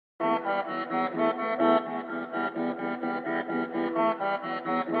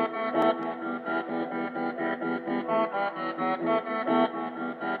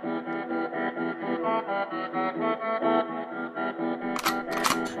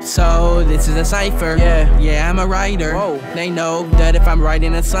So this is a cypher, yeah, I'm a writer. Whoa. They know that if I'm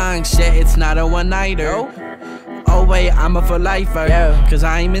writing a song, shit, it's not a one-nighter. Oh wait, I'm a for lifer, cause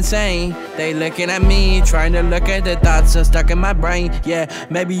I'm insane. They looking at me, trying to look at the thoughts that's stuck in my brain. Yeah,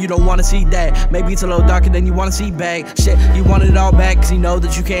 maybe you don't wanna see that. Maybe it's a little darker than you wanna see back. Shit, you want it all back, cause you know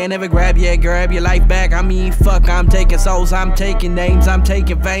that you can't ever grab your life back. I mean, fuck, I'm taking souls, I'm taking names, I'm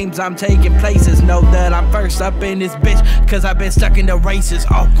taking fames, I'm taking places. Know that I'm first up in this bitch, cause I've been stuck in the races.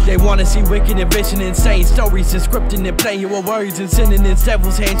 Oh, they wanna see wicked and vision, insane stories and scripting and playing with words and sending in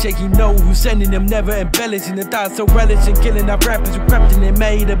devil's handshake. You know who's sending them, never embellishing the thoughts. So relishing, killing our rappers who crept in it,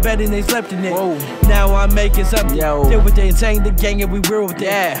 made a bet and they slept in it. Whoa. Now I'm making something. Deal with the insane, the gang, and we real with it.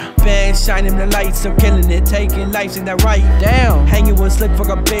 Band shining the lights, so killing it, taking lives in that right. Damn. Hanging with slick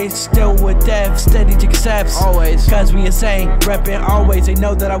for a bitch, still with death, steady to accept. Always. Cause we insane, reppin' always. They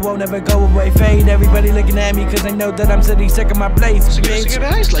know that I won't ever go away. Fade, everybody looking at me, cause they know that I'm steady sick of my place.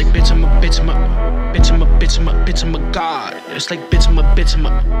 Slikadaice like bitch, I'm a bitch, I'm a bitch, I'm a bitch, I'm a bitch, I'm a god. It's like bitch, I'm a bitch, I'm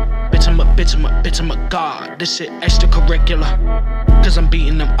a bitch, I'm a bitch, I'm a bitch, I'm a god. This shit extracurricular, cause I'm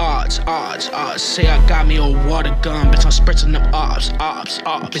beating them odds. Say I got me a water gun, bitch, I'm spritzing them ops.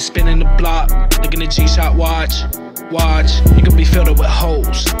 Been spinning the block, looking at G-Shot watch. You can be filled up with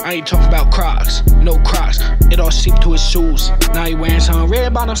holes. I ain't talking about Crocs, no Crocs. It all seeped to his shoes. Now he wearing some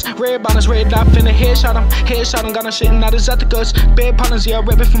red bottoms, red dot, finna headshot him, got him shitting out his guts. Bad partners, yeah, I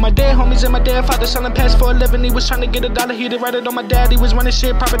rap it for my dead homies and my dead father selling packs for a living. He was trying to get $1, he did write it on my dad. He was running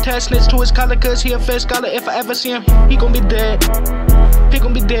shit, proper test snitch to his collar, cause he a fair scholar. If I ever see him, he gon' be dead. He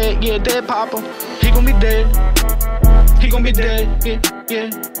gon' be dead, yeah, dead papa. He gon' be dead. He gon' be dead, yeah.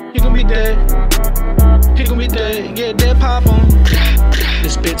 He gon' be dead. He gon' be dead, yeah, dead papa.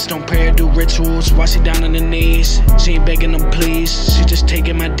 This bitch don't pray or do rituals. Why she down on her knees? She ain't begging them please. She just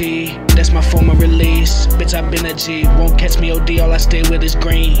taking my D. That's my form of release. Bitch, I been a G. Won't catch me OD. All I stay with is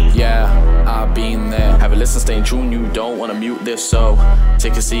green. Yeah, I've been there. Have a listen, stay in tune. You don't wanna mute this, so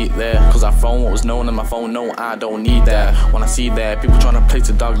take a seat there. Cause I phone what was known on my phone. No, I don't need that. When I see that, people tryna play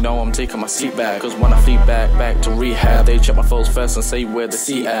to dog. No, I'm taking my seat back. Cause when I fleet back to rehab, they check my foes first and say where the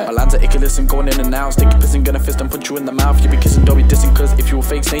seat at. My lines are icky, listen, going in and out. Sticky pissing, gonna fist and put you in the mouth. You be kissing, don't be dissing. Cause if you a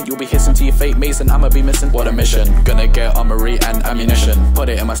fake saint, you'll be hissing to your fake mason. I'ma be missing. What a mission. Gonna get armory and ammunition. Put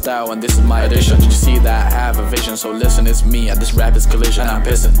it in my style and this is my edition. Did you see that? I have a vision. So listen, it's me at this rapper's collision. And I'm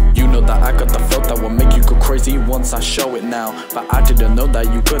pissing. You know that I got the flow that will make you go crazy once I show it now. But I didn't know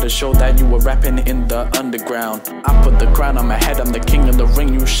that you could've showed that you were rapping in the underground. I put the crown on my head. I'm the king of the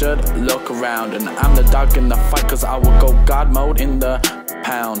ring. You should look around. And I'm the dog in the fight. Cause I will go God mode in the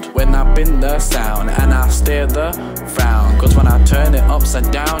pound. When I bin the sound and I stare the frown. Cause when I turn it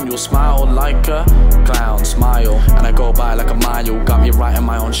upside down, you'll smile like a clown. Smile and I go by like a mile. Got me writing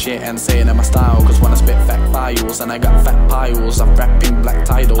my own shit and saying in my style. Cause when I spit fact files and I got fat piles, I'm rapping black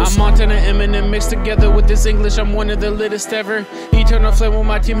titles. I'm Montana Eminem mixed together with this English. I'm one of the littest ever. Eternal flame with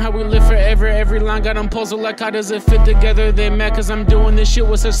my team, how we live forever. Every line got them puzzled like how does it fit together. They mad cause I'm doing this shit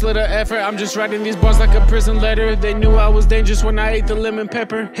with such little effort. I'm just writing these bars like a prison letter. They knew I was dangerous when I ate the lemon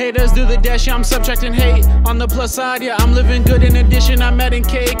pepper. Haters do the dash, yeah, I'm subtracting hate. On the plus side, yeah, I'm living good. In addition, I'm adding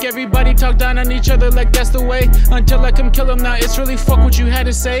cake. Everybody talk down on each other like that's the way. Until I come kill them, now it's really fuck what you had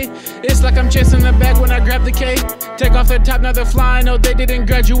to say. It's like I'm chasing the bag when I grab the K. Take off the top, now they're flying, oh they didn't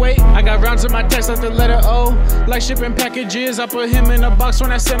graduate. I got rounds in my text like the letter O. Like shipping packages, I put him in a box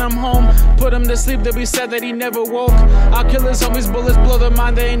when I send him home. Put him to sleep, they'll be sad that he never woke. I'll kill his homies, bullets blow their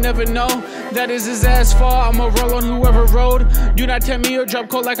mind, they ain't never know. That is his ass fall, I'ma roll on whoever rode. Do not tell me or drop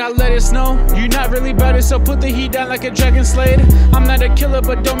cold like I let it snow. You not really better, so put the heat down like a dragon slayed. I'm not a killer,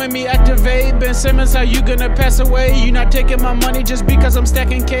 but don't make me activate. Ben Simmons, how you gonna pass away? You not taking my money just because I'm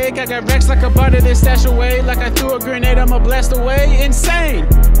stacking cake. I got racks like a bar that they stash away. Like I threw a grenade, I'ma blast away. Insane!